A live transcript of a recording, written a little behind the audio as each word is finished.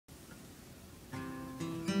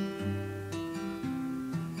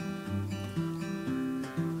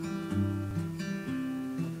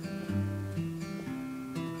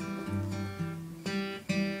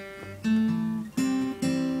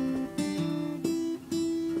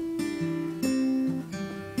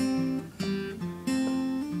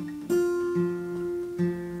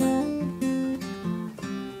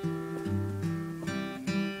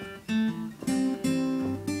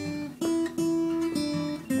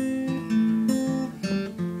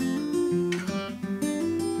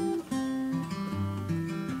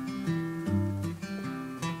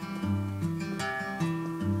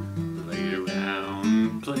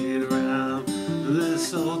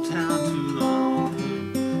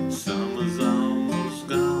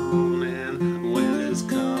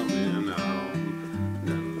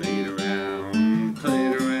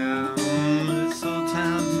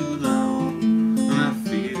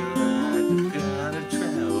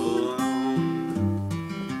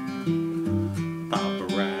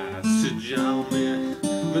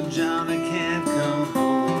Johnny can't come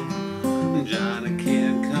home. Johnny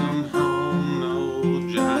can't come home.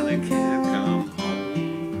 No, Johnny can't come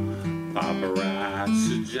home. Papa writes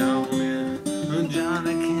to Johnny,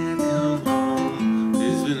 Johnny can't come home.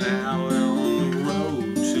 He's been out on the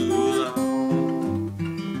road too long.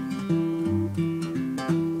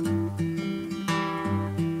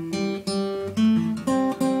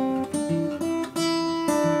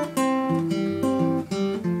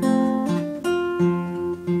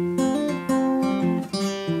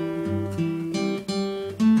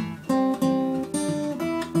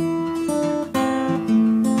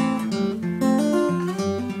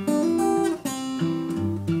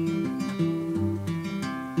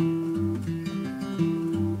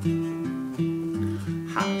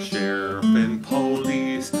 Hot sheriff and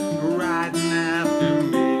police riding after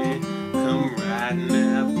me, come riding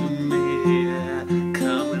after me, yeah,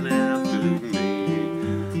 coming after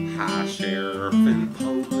me. Hot sheriff and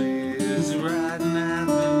police riding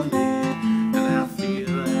after me, and I feel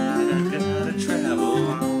like I gotta travel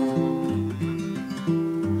on.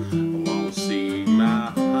 I wanna see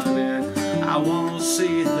my honey, I wanna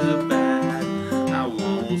see